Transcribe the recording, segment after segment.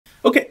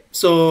Okay,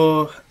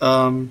 so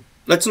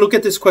let's look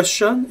at this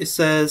question. It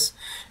says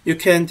you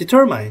can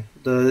determine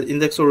the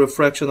index of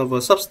refraction of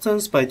a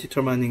substance by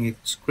determining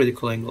its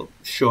critical angle.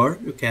 Sure,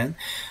 you can.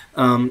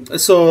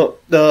 So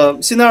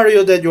the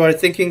scenario that you are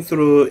thinking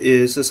through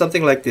is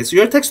something like this.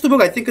 Your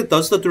textbook, I think it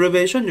does the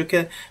derivation,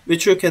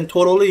 which you can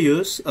totally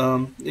use.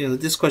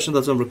 This question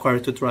doesn't require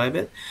you to drive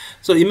it.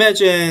 So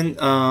imagine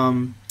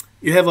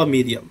you have a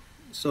medium.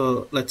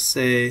 So let's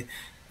say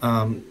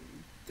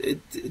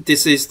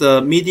this is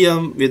the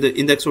medium with the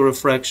index of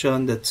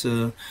refraction that's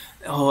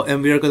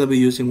and we are going to be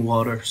using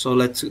water. So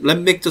let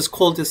me just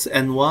call this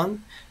N1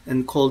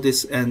 and call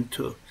this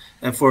N2.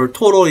 And for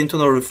total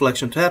internal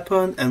reflection to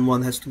happen,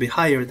 N1 has to be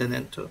higher than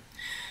N2.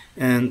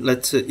 And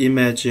let's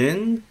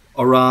imagine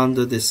around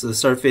this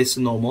surface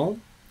normal,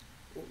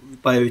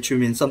 by which you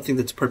mean something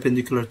that's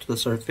perpendicular to the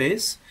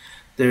surface.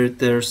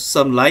 There's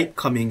some light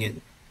coming in,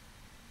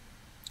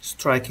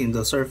 striking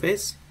the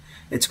surface.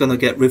 It's going to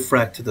get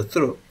refracted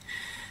through.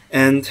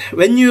 And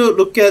when you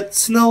look at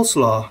Snell's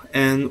law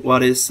and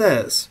what it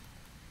says,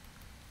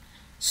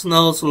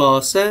 Snell's law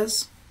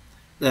says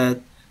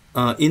that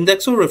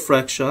index of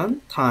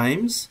refraction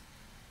times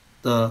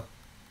the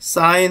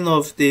sine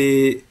of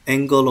the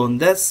angle on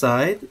that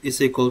side is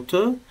equal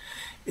to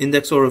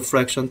index of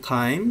refraction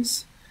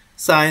times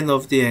sine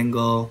of the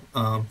angle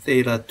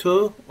theta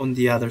 2 on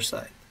the other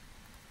side.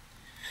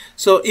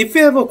 So if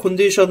you have a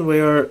condition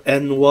where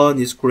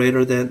N1 is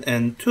greater than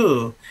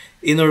N2,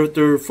 in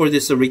order for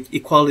this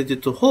equality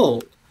to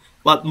hold,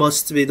 what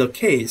must be the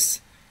case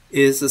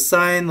is the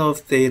sine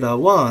of theta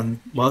 1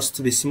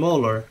 must be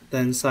smaller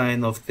than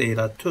sine of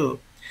theta 2.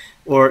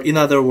 Or in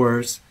other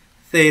words,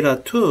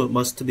 theta 2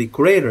 must be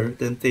greater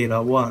than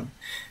theta 1.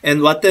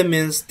 And what that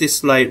means,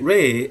 this light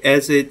ray,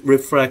 as it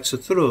refracts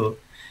through,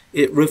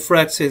 it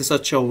refracts in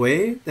such a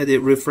way that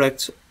it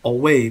refracts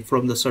away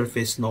from the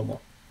surface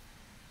normal.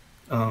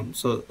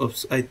 So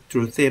I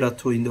drew theta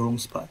 2 in the wrong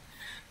spot.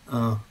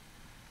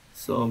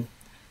 So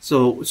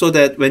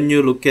that when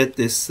you look at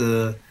this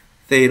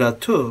theta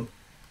 2,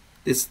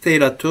 this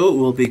theta 2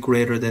 will be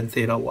greater than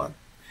theta 1.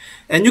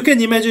 And you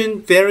can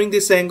imagine varying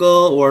this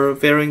angle or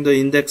varying the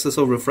indexes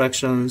of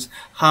refractions.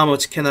 How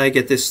much can I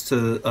get this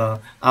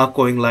to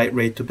outgoing light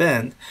ray to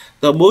bend?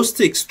 The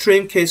most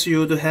extreme case you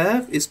would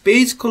have is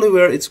basically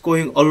where it's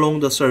going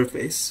along the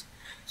surface.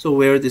 So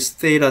where this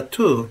theta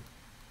 2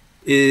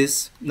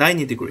 is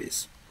 90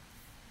 degrees.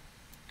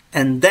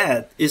 And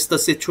that is the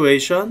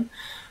situation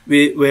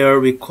where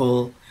we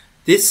call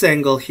this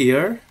angle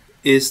here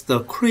is the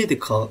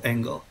critical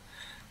angle.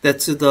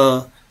 That's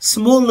the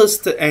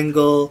smallest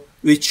angle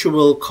which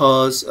will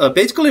cause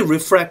basically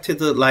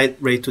refracted light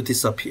ray to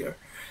disappear.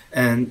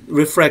 And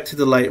refracted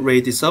light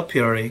ray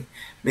disappearing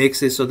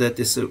makes it so that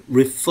this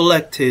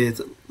reflected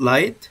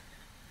light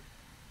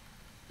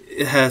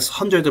has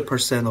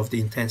 100% of the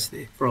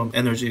intensity from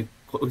energy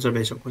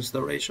conservation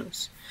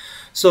considerations.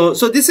 So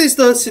this is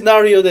the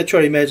scenario that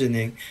you're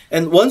imagining.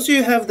 And once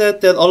you have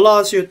that, that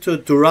allows you to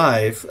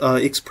derive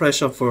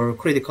expression for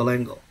critical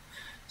angle.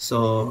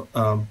 So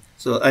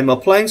I'm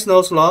applying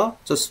Snell's law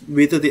just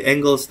with the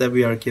angles that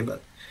we are given.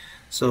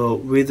 So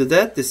with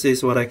that, this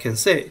is what I can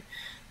say.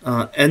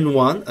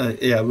 N1,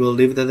 we'll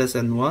leave that as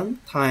N1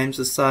 times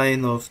the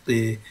sine of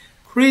the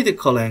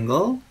critical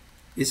angle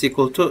is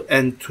equal to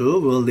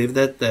N2. We'll leave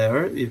that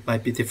there. It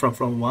might be different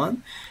from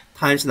 1.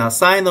 Times now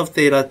sine of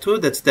theta 2,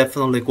 that's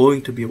definitely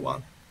going to be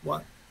 1.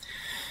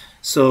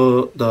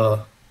 So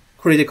the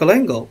critical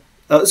angle.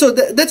 So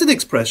that's an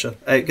expression.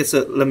 I guess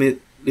let me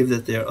leave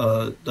that there.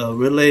 The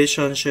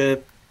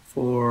relationship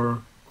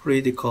for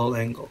critical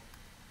angle.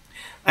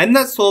 I'm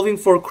not solving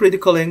for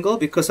critical angle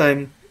because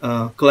I'm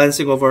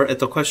glancing over at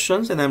the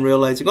questions and I'm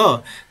realizing,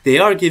 oh, they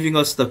are giving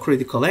us the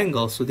critical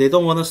angle. So they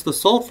don't want us to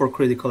solve for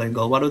critical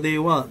angle. What do they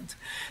want?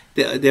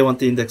 They want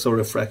the index of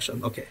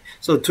refraction. Okay,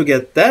 so to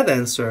get that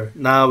answer,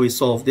 now we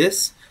solve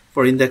this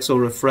for index of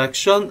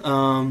refraction.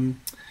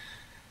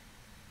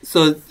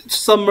 So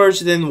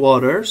submerged in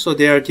water, so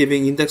they are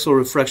giving index of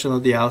refraction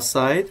of the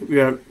outside.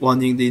 We are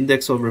wanting the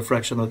index of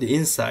refraction of the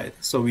inside.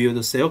 So we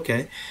would say,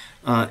 okay,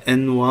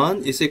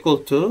 N1 is equal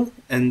to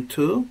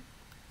N2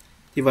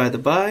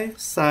 divided by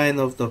sine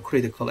of the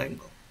critical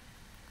angle.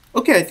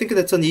 Okay, I think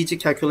that's an easy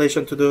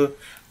calculation to do.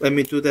 Let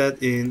me do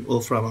that in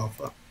Wolfram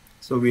alpha.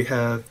 So we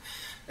have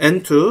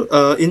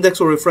N2, index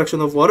of refraction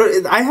of water.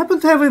 I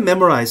happen to have it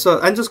memorized, so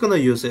I'm just going to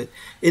use it.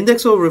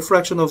 Index of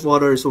refraction of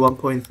water is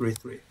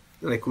 1.33,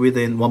 like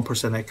within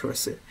 1%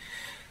 accuracy.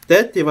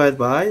 That divided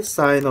by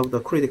sine of the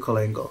critical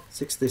angle,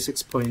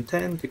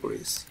 66.10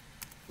 degrees.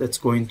 That's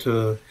going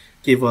to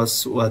give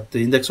us what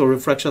the index of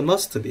refraction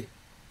must be,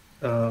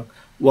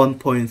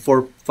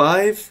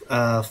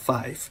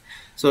 1.455.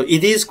 So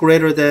it is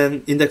greater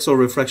than index of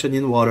refraction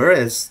in water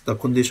as the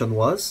condition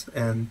was,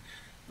 and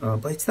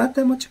but it's not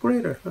that much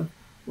greater.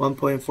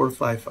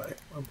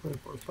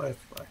 1.455.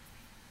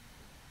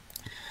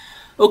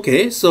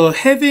 Okay, so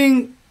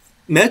having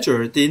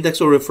measured the index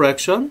of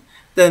refraction,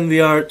 then we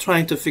are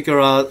trying to figure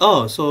out,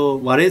 oh, so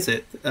what is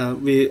it?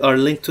 We are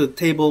linked to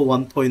table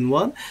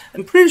 1.1.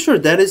 I'm pretty sure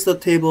that is the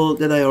table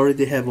that I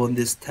already have on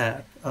this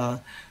tab,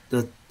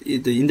 the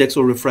index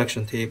of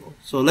refraction table.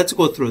 So let's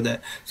go through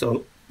that.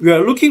 So we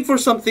are looking for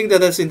something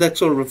that has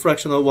index of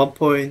refraction of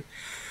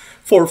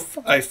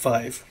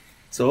 1.455.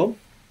 So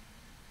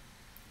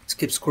let's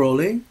keep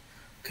scrolling.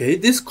 Okay,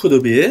 this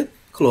could be it.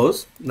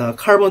 Close. Now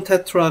carbon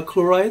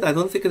tetrachloride, I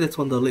don't think that's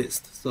on the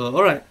list. So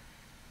all right,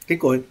 keep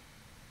going.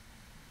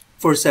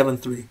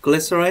 473.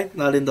 Glyceride,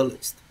 not in the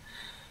list.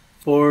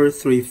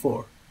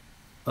 434.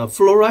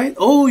 Fluoride,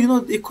 oh,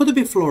 it could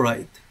be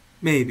fluoride,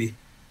 maybe.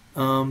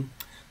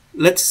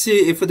 Let's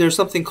see if there's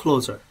something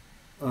closer.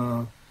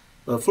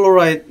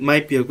 Fluoride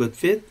might be a good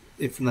fit,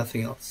 if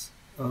nothing else.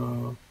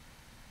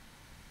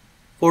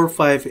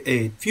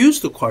 458.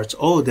 Fused quartz,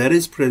 oh, that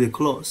is pretty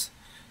close.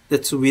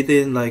 That's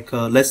within like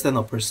less than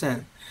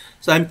 1%.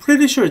 So I'm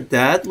pretty sure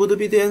that would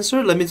be the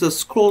answer. Let me just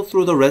scroll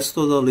through the rest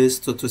of the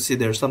list to see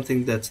there's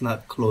something that's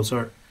not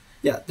closer.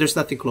 Yeah, there's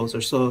nothing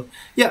closer. So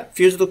yeah,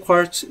 fused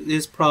quartz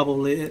is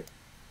probably it.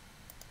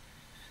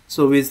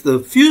 So with the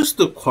fused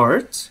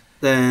quartz,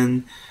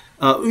 then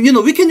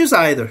we can use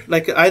either,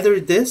 like either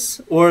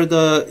this or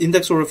the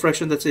index of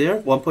refraction that's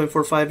here,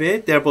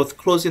 1.458. They're both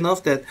close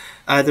enough that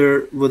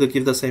either would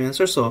give the same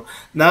answer. So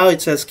now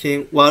it's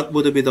asking what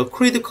would be the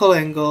critical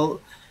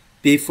angle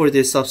be for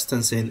this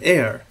substance in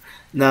air.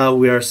 Now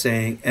we are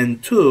saying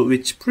N2,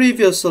 which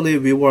previously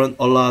we weren't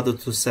allowed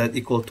to set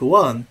equal to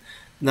 1.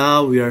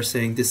 Now we are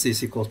saying this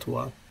is equal to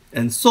 1.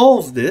 And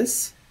solve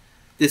this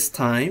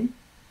time,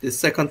 this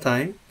second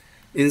time,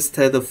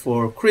 instead of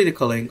for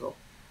critical angle.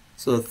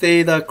 So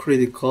theta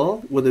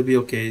critical would be,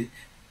 okay,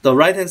 the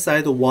right hand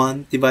side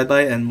 1 divided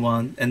by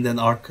N1 and then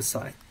arc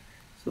sine.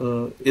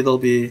 So it'll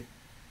be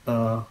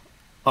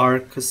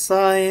arc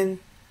sine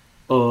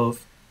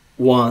of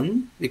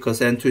 1, because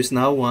N2 is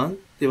now 1,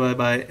 divided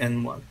by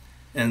N1.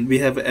 And we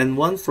have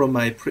N1 from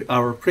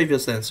our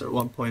previous answer,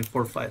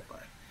 1.455.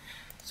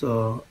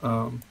 So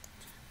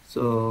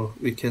so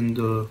we can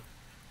do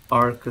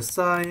arc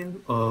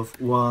sine of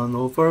 1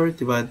 over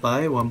divided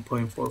by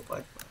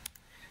 1.455.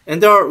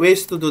 And there are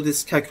ways to do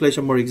this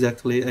calculation more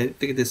exactly. I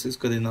think this is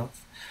good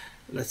enough.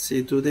 Let's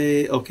see,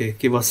 okay,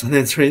 give us an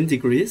answer in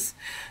degrees.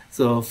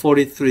 So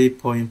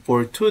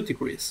 43.42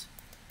 degrees.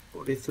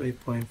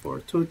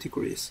 43.42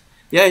 degrees.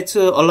 Yeah, it's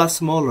a lot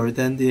smaller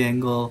than the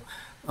angle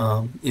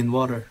in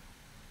water.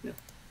 Yeah,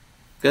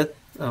 good.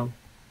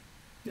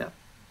 Yeah,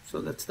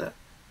 so that's that.